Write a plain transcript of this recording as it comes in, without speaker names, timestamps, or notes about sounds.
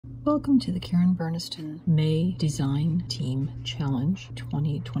Welcome to the Karen Berniston May Design Team Challenge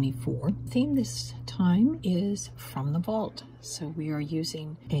 2024. Theme this time is From the Vault. So we are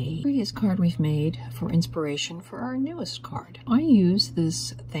using a previous card we've made for inspiration for our newest card. I use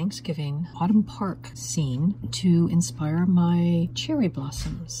this Thanksgiving Autumn Park scene to inspire my Cherry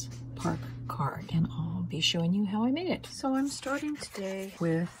Blossoms Park card, and I'll be showing you how I made it. So I'm starting today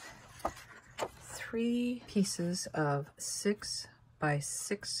with 3 pieces of 6 by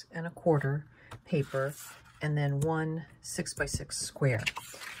 6 1/4 paper, and then 1 6 by 6 square.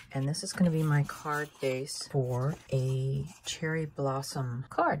 And this is going to be my card base for a cherry blossom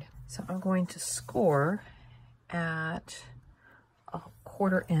card. So I'm going to score at a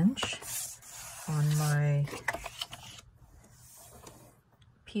 1/4 inch on my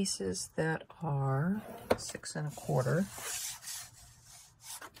pieces that are 6 1/4.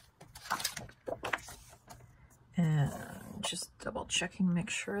 And just double checking, make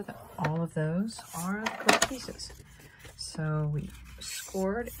sure that all of those are the correct pieces. So we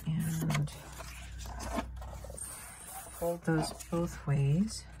scored and fold those both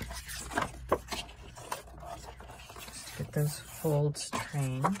ways. Just get those folds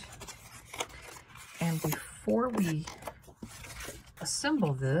trained. And before we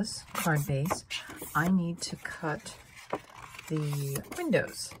assemble this card base, I need to cut the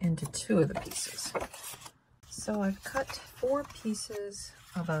windows into 2 of the pieces. So I've cut 4 pieces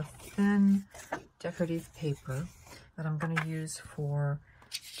of a thin decorative paper that I'm going to use for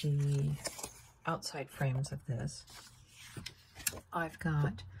the outside frames of this. I've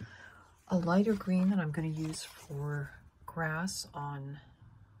got a lighter green that I'm going to use for grass on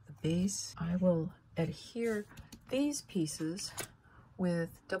the base. I will adhere these pieces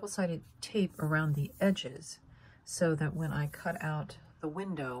with double-sided tape around the edges so that when I cut out the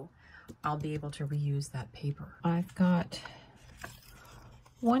window, I'll be able to reuse that paper. I've got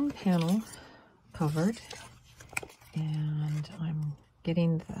 1 panel covered, and I'm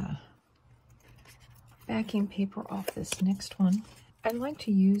getting the backing paper off this next one. I like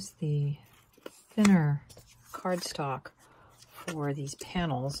to use the thinner cardstock for these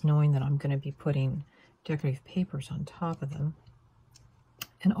panels, knowing that I'm going to be putting decorative papers on top of them,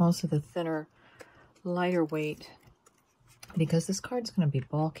 and also the thinner, lighter weight, because this card's going to be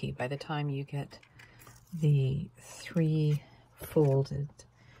bulky by the time you get the 3 folded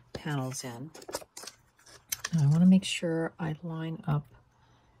panels in. And I want to make sure I line up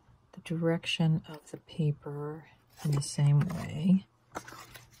the direction of the paper in the same way.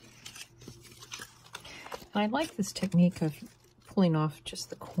 And I like this technique of pulling off just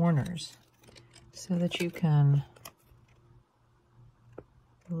the corners so that you can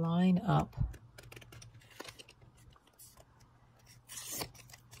line up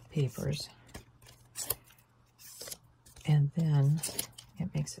papers, and then it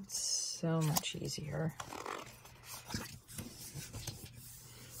makes it so much easier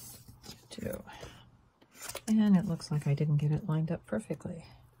to do. And it looks like I didn't get it lined up perfectly,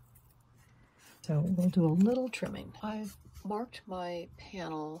 so we'll do a little trimming. I've marked my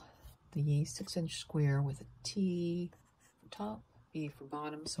panel, the 6-inch square, with a T for top, B for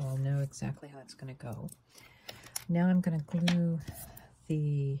bottom, so I'll know exactly how it's going to go. Now I'm going to glue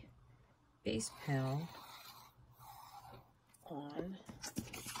the base panel on.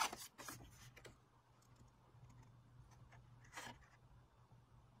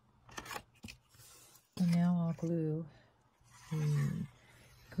 And now I'll glue the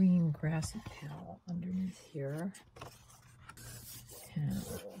green grassy panel underneath here. And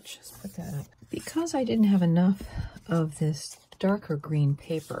we'll just put that up. Because I didn't have enough of this darker green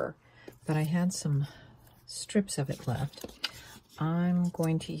paper, but I had some strips of it left, I'm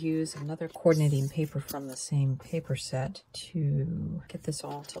going to use another coordinating paper from the same paper set to get this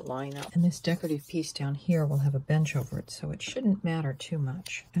all to line up. And this decorative piece down here will have a bench over it, so it shouldn't matter too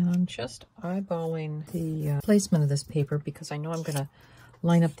much. And I'm just eyeballing the placement of this paper because I know I'm going to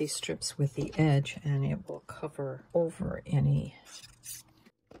line up these strips with the edge and it will cover over any.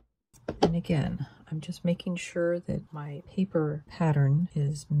 And again, I'm just making sure that my paper pattern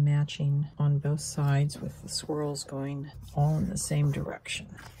is matching on both sides with the swirls going all in the same direction.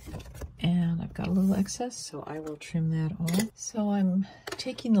 And I've got a little excess, so I will trim that off. So I'm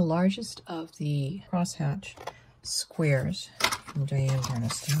taking the largest of the crosshatch squares from Diane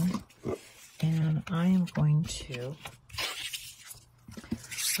Berniston, and I am going to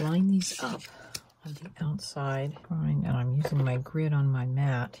line these up on the outside, and I'm using my grid on my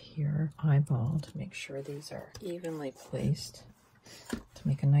mat here, eyeball, to make sure these are evenly placed to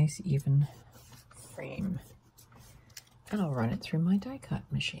make a nice even frame. And I'll run it through my die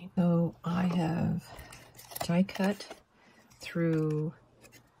cut machine. So I have die cut through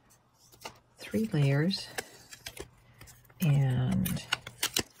 3 layers, and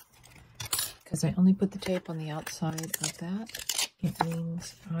because I only put the tape on the outside of that, it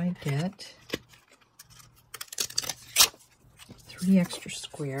means I get 3 extra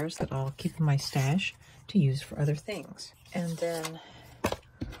squares that I'll keep in my stash to use for other things. And then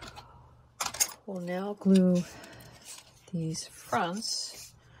we'll now glue these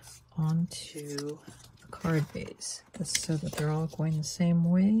fronts onto the card base, just so that they're all going the same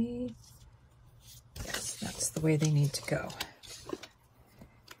way. Yes, that's the way they need to go.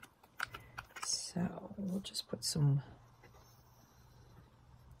 So we'll just put some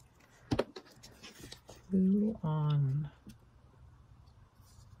glue on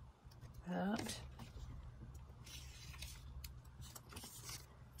that.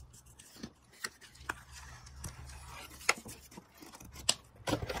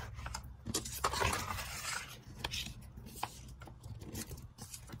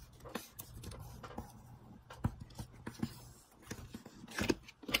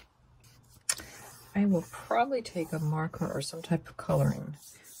 I will probably take a marker or some type of coloring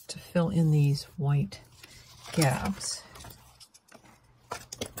to fill in these white gaps.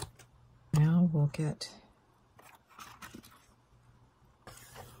 Now we'll get,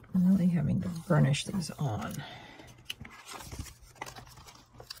 I'm really having to burnish these on.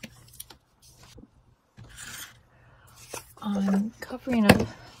 I'm covering up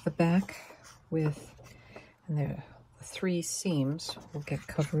the back with, and the 3 seams will get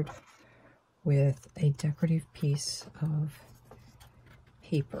covered with a decorative piece of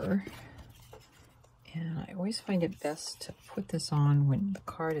paper. And I always find it best to put this on when the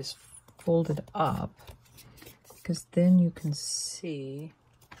card is folded up, because then you can see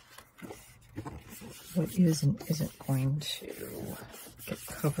what is and isn't going to get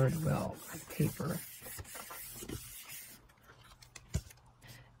covered well by paper.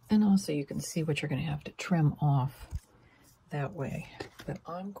 And also you can see what you're going to have to trim off that way. But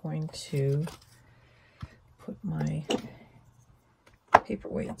I'm going to put my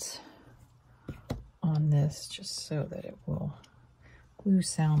paperweights on this just so that it will glue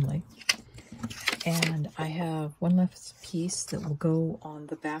soundly. And I have one left piece that will go on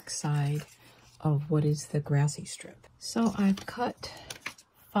the back side of what is the grassy strip. So I've cut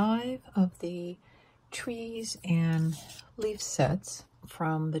 5 of the trees and leaf sets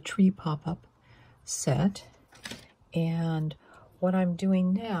from the tree pop-up set. And what I'm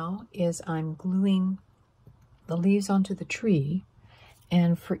doing now is I'm gluing the leaves onto the tree,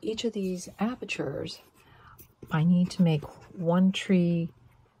 and for each of these apertures I need to make one tree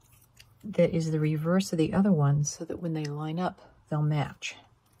that is the reverse of the other one so that when they line up they'll match.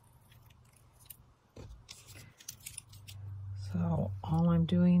 So all I'm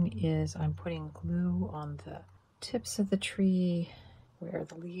doing is I'm putting glue on the tips of the tree where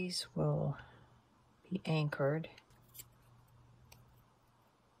the leaves will be anchored.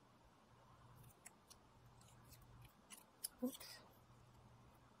 Oops.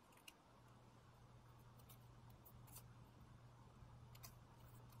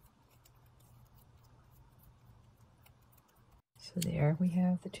 So there we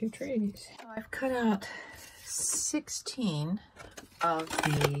have the 2 trees. I've cut out 16 of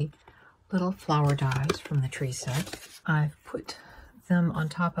the little flower dies from the tree set. I've put them on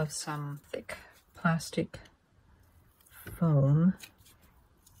top of some thick plastic foam,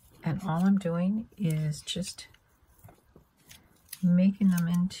 and all I'm doing is just making them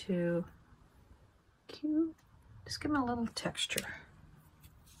into cute, just give them a little texture.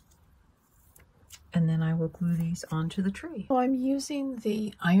 And then I will glue these onto the tree. So I'm using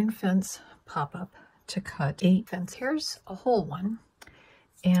the iron fence pop-up to cut 8 fence. Here's a whole one.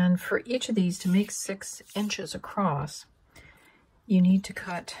 And for each of these, to make 6 inches across, you need to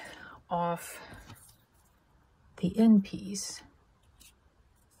cut off the end piece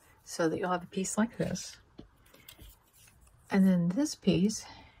so that you'll have a piece like this. And then this piece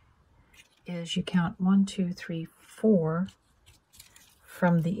is, you count 1, 2, 3, 4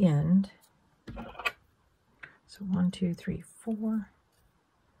 from the end. So 1, 2, 3, 4.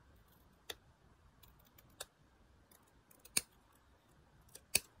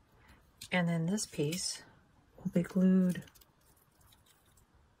 And then this piece will be glued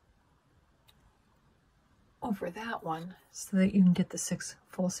over that one so that you can get the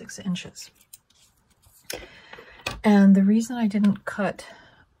full 6 inches. And the reason I didn't cut,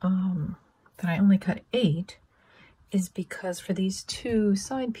 that I only cut 8, is because for these 2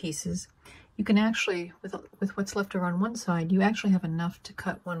 side pieces, you can actually, with what's left over on one side, you actually have enough to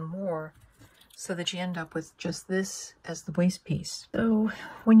cut one more so that you end up with just this as the waist piece. So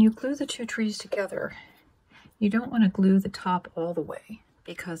when you glue the 2 trees together, you don't want to glue the top all the way,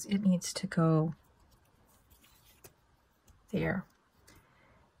 because it needs to go there.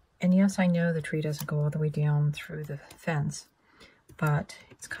 And yes, I know the tree doesn't go all the way down through the fence, but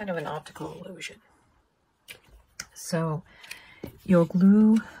it's kind of an optical illusion. So you'll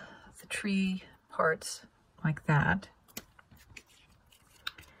glue the tree parts like that,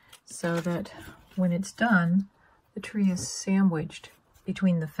 so that when it's done, the tree is sandwiched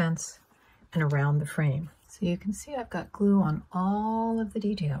between the fence and around the frame. So you can see I've got glue on all of the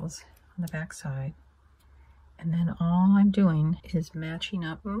details on the back side. And then all I'm doing is matching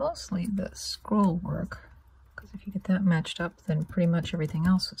up mostly the scroll work, because if you get that matched up, then pretty much everything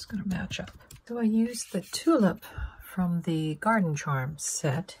else is going to match up. So I used the tulip from the Garden Charm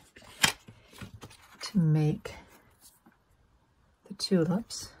set to make the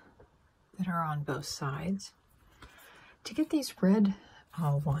tulips that are on both sides. To get these red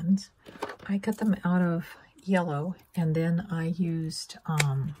ones, I cut them out of yellow, and then I used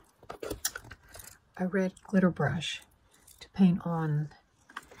a red glitter brush to paint on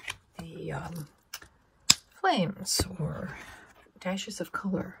the flames or dashes of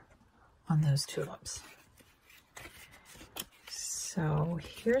color on those tulips. So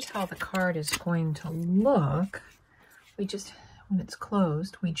here's how the card is going to look. When it's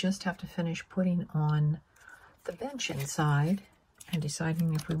closed, we just have to finish putting on the bench inside and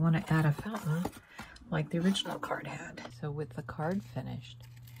deciding if we want to add a fountain like the original card had. So with the card finished,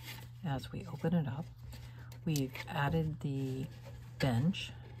 as we open it up, we've added the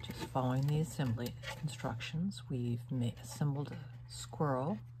bench, just following the assembly instructions. We've assembled a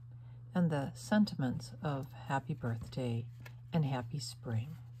squirrel and the sentiments of happy birthday and happy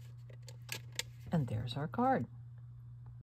spring. And there's our card.